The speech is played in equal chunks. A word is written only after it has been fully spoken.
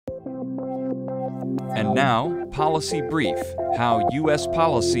And now, Policy Brief, how U.S.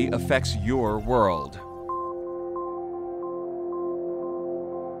 policy affects your world.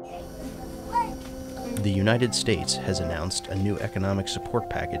 The United States has announced a new economic support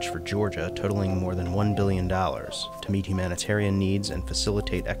package for Georgia totaling more than $1 billion to meet humanitarian needs and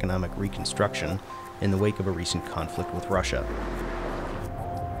facilitate economic reconstruction in the wake of a recent conflict with Russia.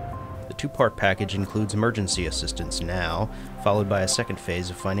 The two-part package includes emergency assistance now, followed by a second phase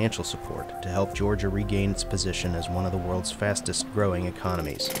of financial support to help Georgia regain its position as one of the world's fastest-growing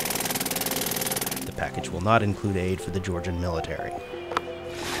economies. The package will not include aid for the Georgian military.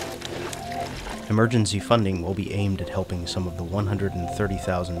 Emergency funding will be aimed at helping some of the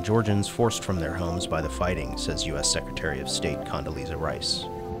 130,000 Georgians forced from their homes by the fighting, says U.S. Secretary of State Condoleezza Rice.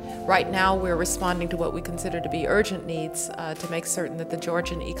 Right now, we're responding to what we consider to be urgent needs to make certain that the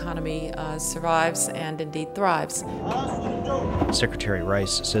Georgian economy survives and indeed thrives. Secretary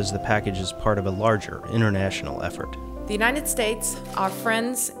Rice says the package is part of a larger international effort. The United States, our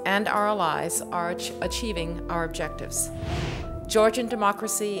friends, and our allies are achieving our objectives. Georgian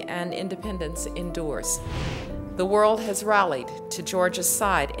democracy and independence endures. The world has rallied to Georgia's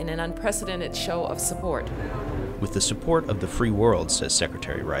side in an unprecedented show of support. With the support of the free world, says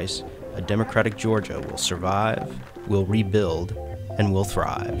Secretary Rice, a democratic Georgia will survive, will rebuild, and will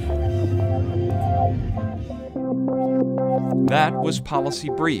thrive. That was Policy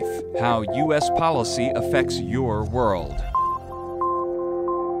Brief, how U.S. policy affects your world.